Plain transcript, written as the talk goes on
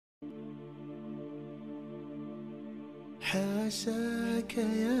حاشاك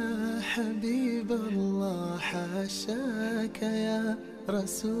يا حبيب الله حاشاك يا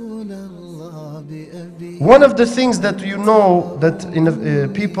رسول الله بأبي. One of the things that you know that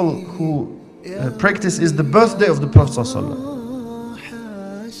in people who practice is the birthday of the Prophet ﷺ.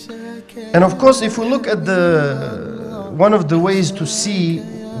 And of course, if we look at one of the ways to see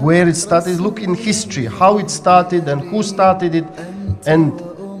where it started, look in history, how it started and who started it and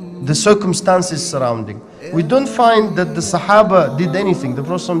the circumstances surrounding. We don't find that the Sahaba did anything. The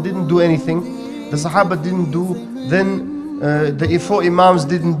Prophet ﷺ didn't do anything. The Sahaba didn't do. Then the four Imams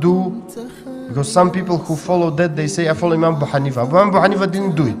didn't do. Because some people who follow that, they say, I follow Imam Abu Hanifa. Imam Abu Hanifa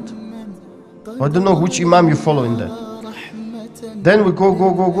didn't do it. I don't know which Imam you follow in that. Then we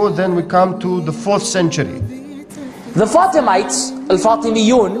go, then we come to the 4th century. The Fatimites,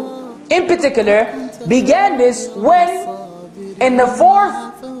 Al-Fatimiyun, in particular, began this when, in the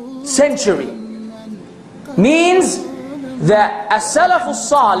 4th century. Means that as-Salaf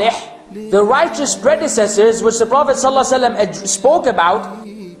as-Salih, the righteous predecessors, which the Prophet ﷺ spoke about,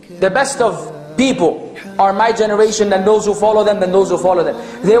 the best of people are my generation and those who follow them and those who follow them.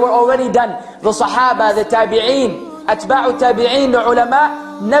 They were already done. The Sahaba, the Tabi'een, Atba'u Tabi'een, the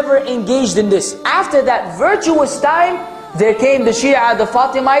Ulama, never engaged in this. After that virtuous time, there came the Shia, the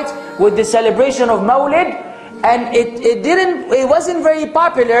Fatimites, with the celebration of Mawlid, and it wasn't very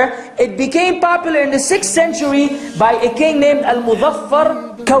popular. It became popular in the 6th century by a king named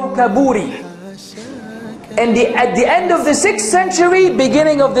Al-Muzaffar Kawkaburi. And at the end of the 6th century,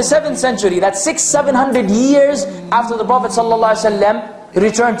 beginning of the 7th century, that's 600-700 years after the Prophet ﷺ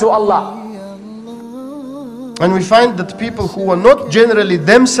returned to Allah. And we find that people who are not generally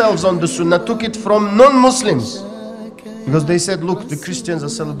themselves on the Sunnah took it from non-Muslims. Because they said, look, the Christians are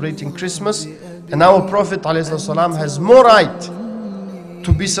celebrating Christmas, and our Prophet ﷺ has more right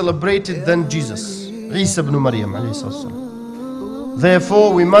to be celebrated than Jesus, Isa ibn Maryam ﷺ.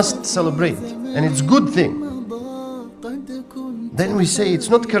 Therefore, we must celebrate, and it's a good thing. Then we say it's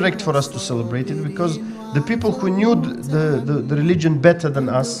not correct for us to celebrate it because the people who knew the religion better than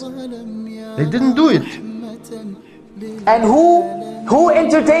us, they didn't do it. And who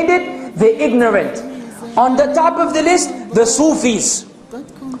entertained it? The ignorant. On the top of the list, the Sufis,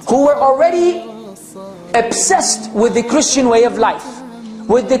 who were already obsessed with the Christian way of life,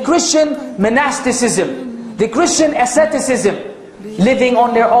 with the Christian monasticism, the Christian asceticism, living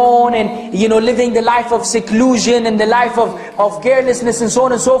on their own and living the life of seclusion and the life of carelessness and so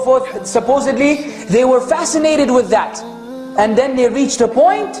on and so forth. Supposedly, they were fascinated with that. And then they reached a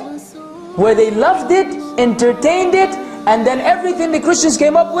point where they loved it, entertained it, and then everything the Christians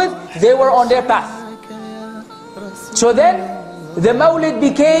came up with, they were on their path. So then, the Mawlid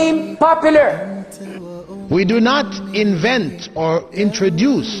became popular. We do not invent or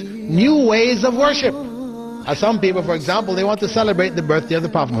introduce new ways of worship. As some people, for example, they want to celebrate the birthday of the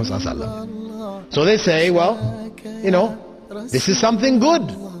Prophet ﷺ. So they say, well, this is something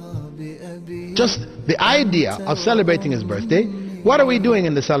good. Just the idea of celebrating his birthday. What are we doing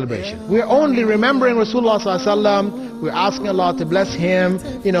in the celebration? We're only remembering Rasulullah ﷺ. We're asking Allah to bless him.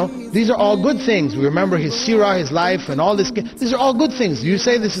 These are all good things. We remember his seerah, his life, and all this. These are all good things. You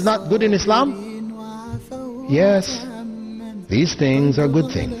say this is not good in Islam? Yes, these things are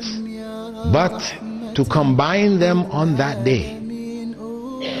good things. But to combine them on that day,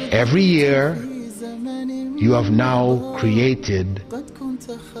 every year, you have now created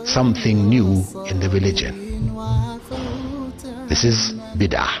something new in the religion. This is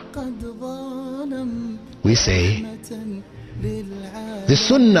bid'ah. We say the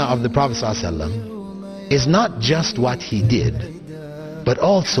sunnah of the Prophet ﷺ is not just what he did, but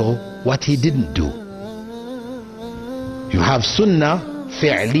also what he didn't do. You have sunnah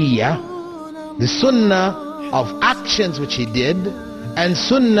fi'liyah, the sunnah of actions which he did, and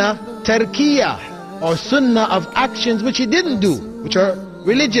sunnah tarkiyah, or sunnah of actions which he didn't do, which are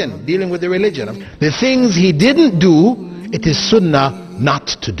religion, dealing with the religion. The things he didn't do, it is sunnah not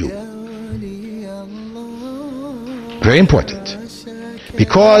to do. Very important.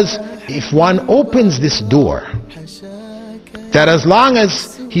 Because if one opens this door, that as long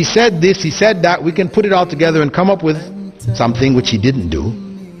as he said this, he said that, we can put it all together and come up with something which he didn't do,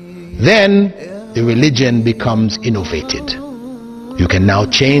 then the religion becomes innovated. You can now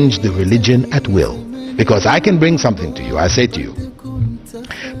change the religion at will. Because I can bring something to you. I say to you,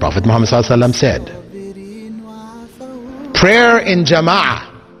 Prophet Muhammad ﷺ said, prayer in jama'ah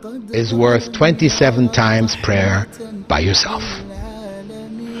is worth 27 times prayer by yourself.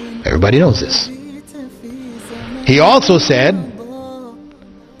 Everybody knows this. He also said,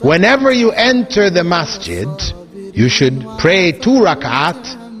 whenever you enter the masjid, you should pray 2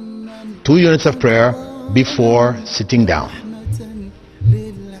 rak'at, 2 units of prayer, before sitting down.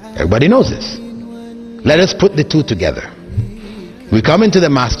 Everybody knows this. Let us put the two together. We come into the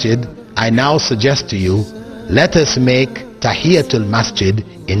masjid. I now suggest to you, let us make Tahiyatul Masjid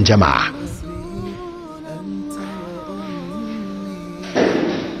in Jama'ah.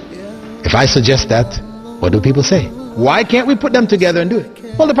 If I suggest that, what do people say? Why can't we put them together and do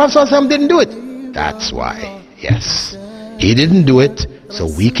it? Well, the Prophet ﷺ didn't do it. That's why. Yes. He didn't do it, so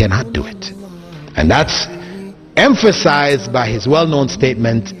we cannot do it. And that's emphasized by his well-known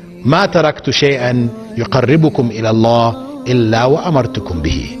statement, ما تركت شيئا يقربكم إلى الله إلا وأمرتكم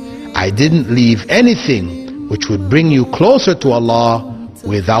به. I didn't leave anything which would bring you closer to Allah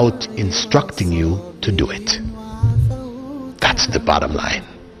without instructing you to do it. That's the bottom line.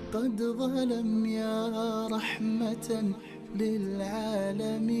 قد ظلم يا رحمة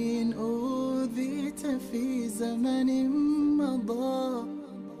للعالمين أوذيت في زمن مضى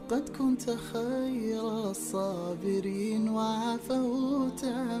قد كنت خير الصابرين وعفوت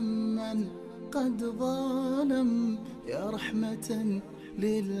عمن قد ظلم يا رحمة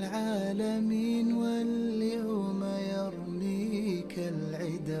للعالمين واليوم يرميك العلم